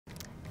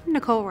I'm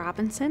Nicole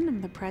Robinson.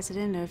 I'm the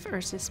president of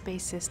Ursa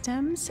Space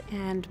Systems,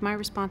 and my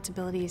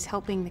responsibility is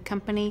helping the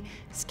company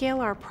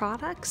scale our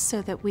products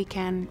so that we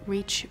can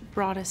reach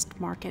broadest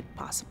market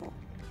possible.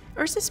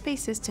 Ursa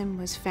Space System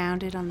was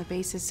founded on the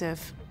basis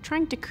of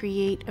trying to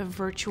create a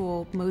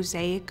virtual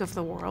mosaic of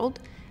the world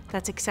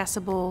that's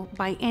accessible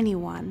by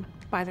anyone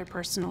by their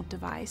personal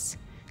device.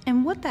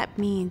 And what that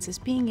means is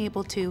being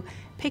able to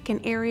pick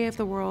an area of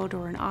the world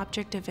or an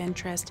object of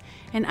interest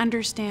and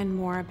understand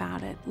more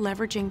about it,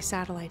 leveraging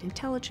satellite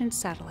intelligence,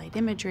 satellite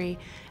imagery,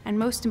 and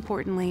most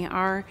importantly,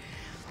 our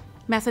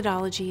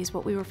methodology is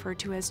what we refer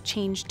to as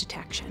change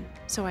detection.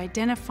 So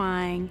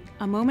identifying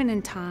a moment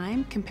in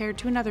time compared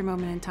to another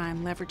moment in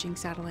time, leveraging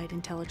satellite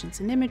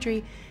intelligence and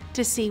imagery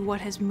to see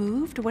what has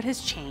moved, what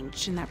has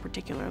changed in that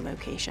particular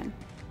location.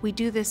 We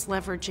do this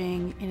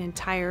leveraging an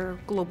entire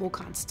global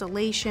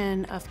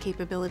constellation of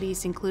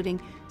capabilities,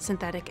 including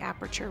synthetic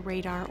aperture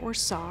radar or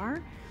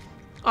SAR,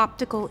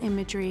 optical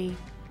imagery,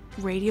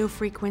 radio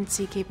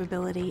frequency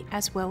capability,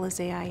 as well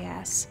as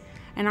AIS.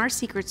 And our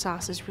secret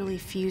sauce is really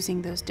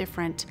fusing those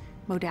different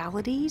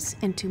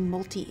modalities into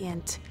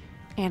multi-int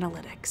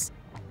analytics.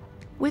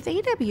 With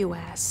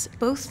AWS,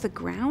 both the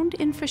ground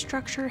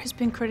infrastructure has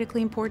been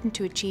critically important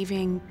to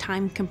achieving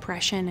time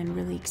compression and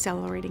really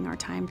accelerating our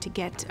time to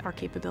get our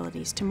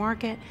capabilities to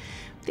market.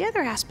 The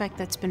other aspect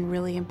that's been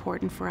really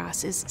important for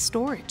us is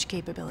storage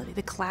capability,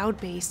 the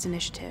cloud-based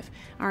initiative.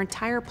 Our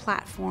entire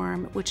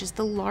platform, which is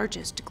the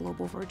largest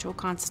global virtual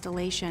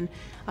constellation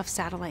of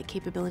satellite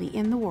capability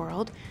in the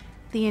world,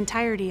 the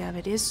entirety of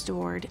it is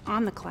stored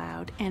on the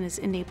cloud and is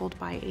enabled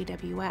by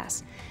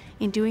AWS.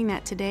 In doing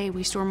that today,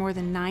 we store more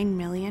than 9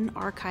 million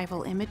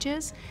archival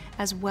images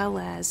as well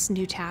as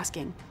new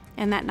tasking.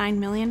 And that 9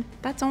 million,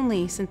 that's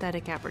only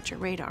synthetic aperture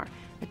radar.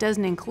 It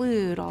doesn't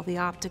include all the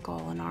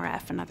optical and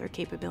RF and other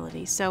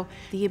capabilities. So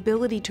the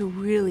ability to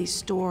really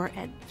store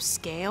at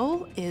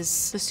scale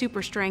is the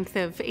super strength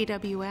of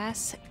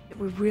AWS.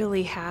 We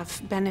really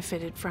have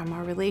benefited from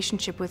our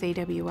relationship with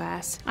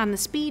AWS. On the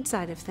speed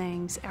side of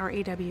things, our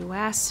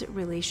AWS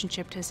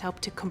relationship has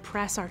helped to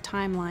compress our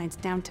timelines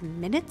down to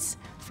minutes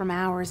from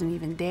hours and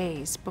even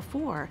days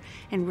before,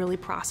 and really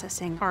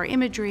processing our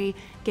imagery,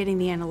 getting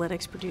the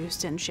analytics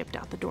produced and shipped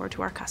out the door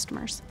to our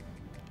customers.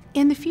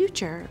 In the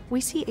future,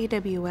 we see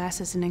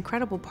AWS as an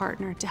incredible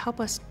partner to help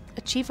us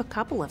achieve a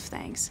couple of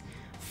things.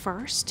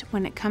 First,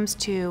 when it comes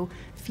to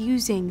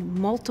fusing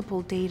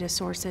multiple data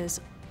sources,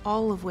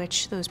 all of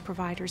which those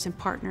providers and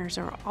partners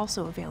are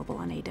also available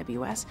on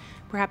AWS.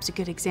 Perhaps a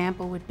good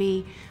example would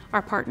be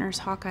our partners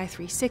Hawkeye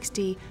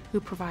 360, who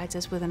provides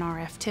us with an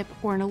RF tip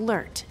or an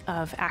alert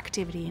of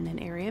activity in an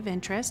area of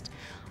interest,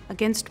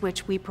 against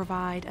which we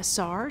provide a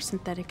SAR,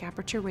 synthetic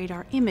aperture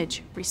radar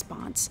image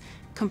response,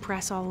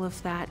 compress all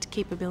of that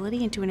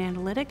capability into an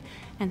analytic,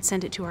 and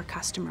send it to our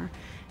customer.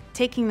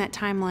 Taking that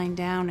timeline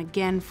down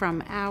again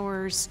from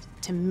hours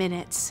to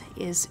minutes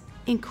is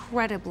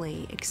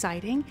incredibly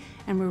exciting,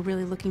 and we're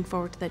really looking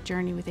forward to that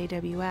journey with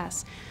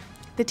AWS.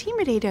 The team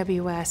at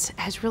AWS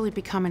has really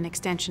become an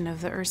extension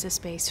of the Ursa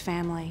Space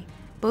family,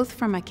 both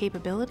from a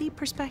capability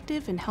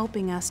perspective and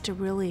helping us to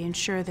really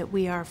ensure that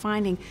we are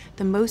finding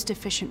the most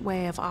efficient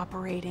way of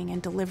operating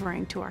and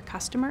delivering to our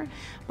customer,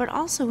 but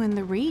also in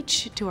the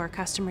reach to our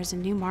customers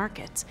in new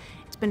markets.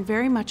 It's been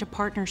very much a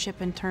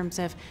partnership in terms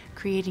of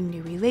creating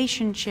new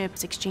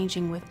relationships,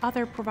 exchanging with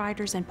other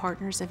providers and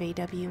partners of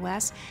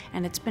AWS,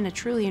 and it's been a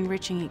truly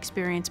enriching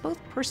experience both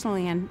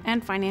personally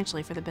and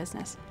financially for the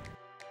business.